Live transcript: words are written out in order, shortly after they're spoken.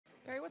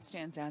What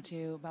stands out to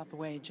you about the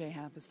way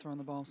J-Hap has thrown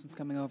the ball since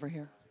coming over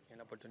here? En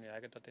la oportunidad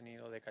que tú has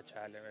tenido de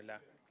cacharle, ¿verdad?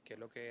 ¿Qué es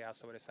lo que ha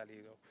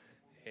sobresalido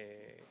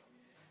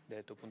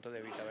desde tu punto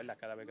de vista, ¿verdad?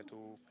 Cada vez que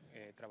tú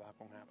trabajas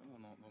con Hap.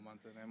 Bueno, nos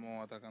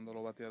mantenemos atacando a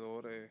los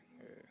bateadores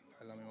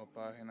en la misma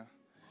página.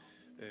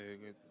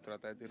 Que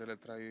tratar de tirar el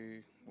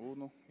try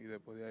uno y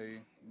después de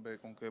ahí ver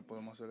con qué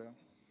podemos acelerar.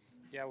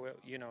 Yeah, well,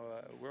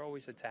 we're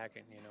always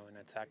attacking, in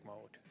attack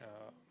mode.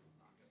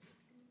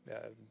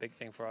 The big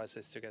thing for us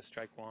is to get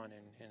strike one,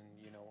 and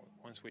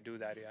once we do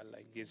that, it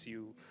like gives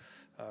you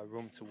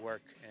room to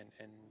work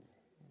and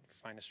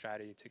find a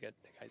strategy to get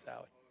the guys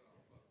out.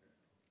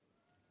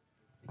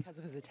 Because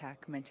of his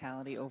attack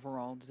mentality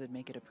overall, does it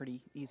make it a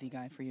pretty easy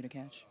guy for you to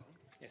catch?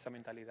 Esa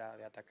mentalidad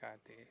de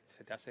atacarte,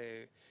 ¿se te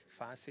hace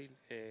fácil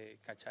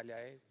cacharle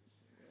a él?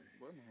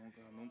 Bueno,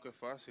 nunca es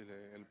fácil.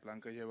 El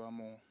plan que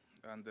llevamos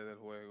antes del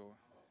juego,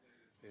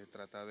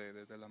 tratar de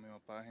desde la misma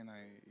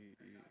página y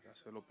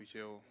hacer los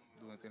picheos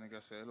donde tiene que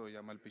hacerlo, y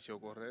llamar el picheo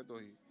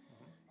correcto y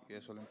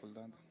eso es lo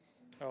importante.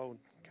 Oh,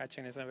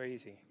 catching is never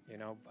easy,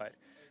 but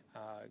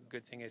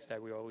good thing is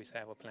that we always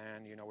have a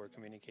plan. We're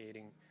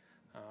communicating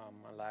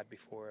a lot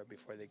before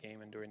the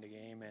game and during the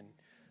game, and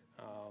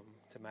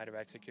it's a matter of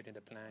executing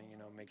the plan,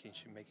 making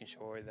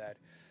sure that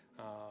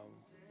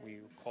we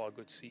call a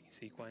good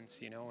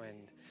sequence, and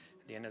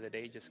at the end of the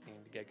day, just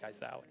get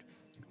guys out.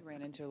 You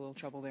ran into a little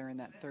trouble there in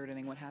that third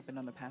inning. What happened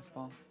on the pass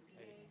ball?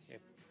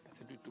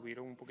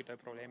 Tuvieron un poquito de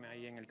problema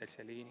ahí en el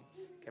tercer inning.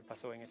 ¿Qué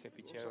pasó en ese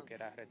picheo que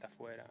era reta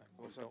afuera?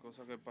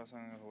 Cosas que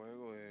pasan en el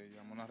juego.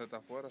 Llamó una reta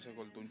afuera, se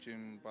cortó un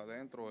chin para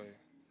adentro,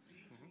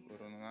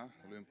 pero nada,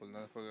 lo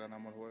importante fue que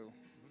ganamos el juego.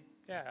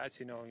 Yeah, as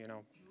you know,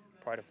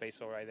 part of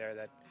baseball right there,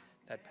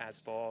 that pass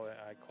ball,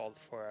 I called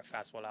for a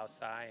fastball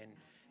outside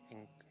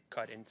and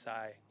cut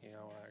inside,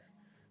 or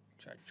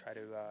try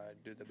to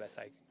do the best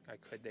I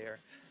could there.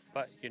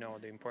 But,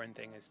 the important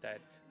thing is that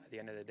at the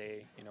end of the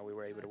day, we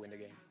were able to win the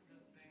game.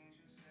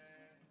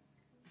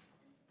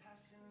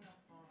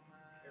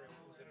 Aaron,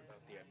 what was it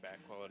about the at-bat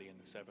quality in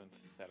the seventh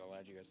that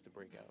allowed you guys to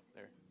break out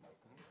there?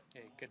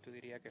 ¿Qué tú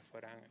dirías que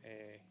fueran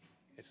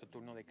esos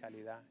turnos de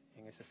calidad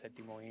en ese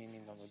séptimo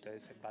inning donde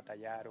ustedes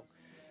batallaron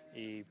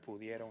y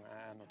pudieron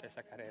anotar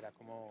esa carrera?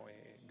 ¿Cómo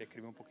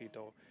describe un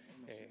poquito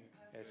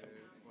eso?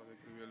 Para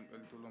describir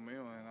el turno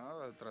mío, de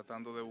nada,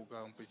 tratando de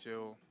buscar un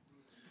picheo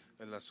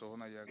en la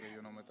zona, ya que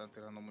ellos no me están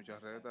tirando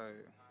muchas retas.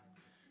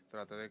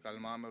 Traté de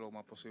calmarme lo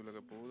más posible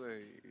que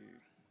pude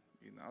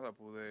y nada,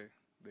 pude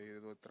de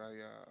ir de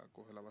try a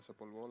coger la base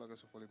por bola, que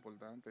eso fue lo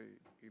importante.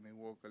 Y Nick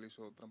Walker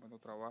hizo tremendo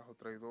trabajo,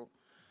 3-2,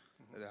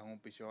 le dejan un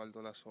picheo alto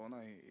a la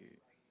zona y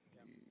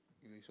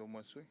le hizo un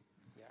buen swing.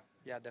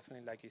 Yeah,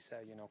 definitely, like you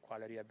said,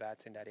 quality at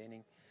bats in that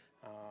inning.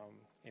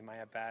 In my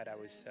at bat, I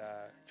was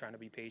trying to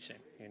be patient.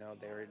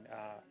 They're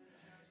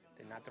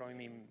not throwing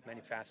me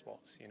many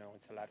fastballs.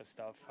 It's a lot of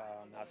stuff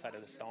outside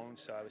of the zone,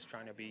 so I was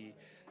trying to be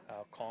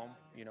calm.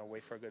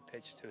 Wait for a good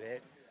pitch to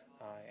hit.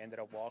 Ended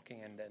up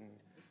walking, and then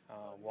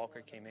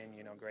Walker came in.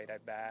 Great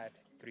at bat,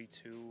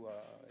 3-2.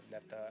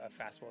 Left a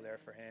fastball there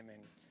for him,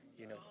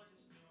 and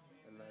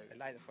a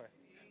light for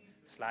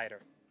slider,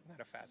 not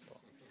a fastball.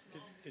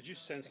 Did you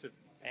sense that?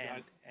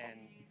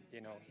 And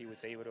he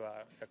was able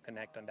to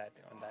connect on that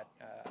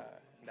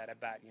at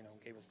bat.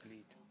 Gave us the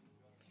lead.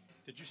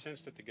 Did you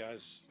sense that you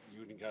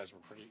guys were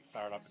pretty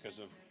fired up because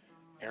of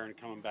Aaron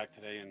coming back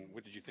today? And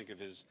what did you think of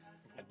his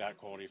at-bat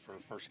quality for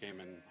first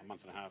game in a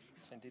month and a half?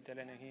 ¿Sentiste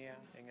la energía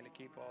en el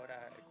equipo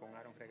ahora con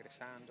Aaron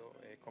regresando?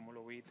 ¿Cómo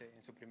lo viste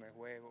en su primer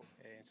juego,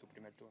 en su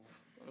primer turno?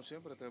 Bueno,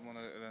 siempre tenemos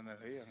la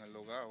energía en el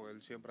logado.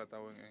 Él siempre ha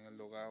estado en el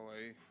logado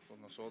ahí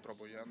con nosotros,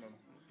 apoyándonos.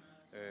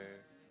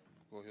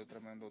 Cogió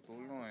tremendo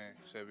turno,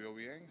 se vio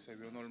bien, se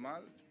vio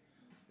normal.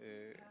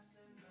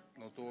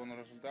 No tuvo buenos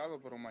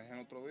resultados, pero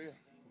mañana otro día.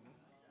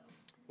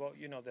 Well,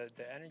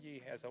 the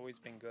energy has always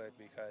been good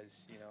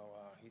because,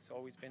 he's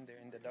always been there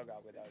in the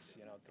dugout with us,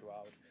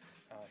 throughout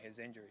his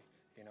injury.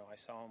 I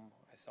saw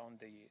him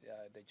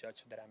the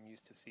judge that I'm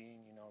used to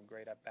seeing,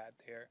 great at bat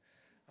there.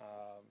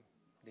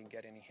 Didn't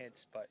get any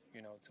hits, but,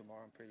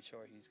 tomorrow I'm pretty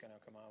sure he's going to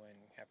come out and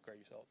have great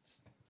results.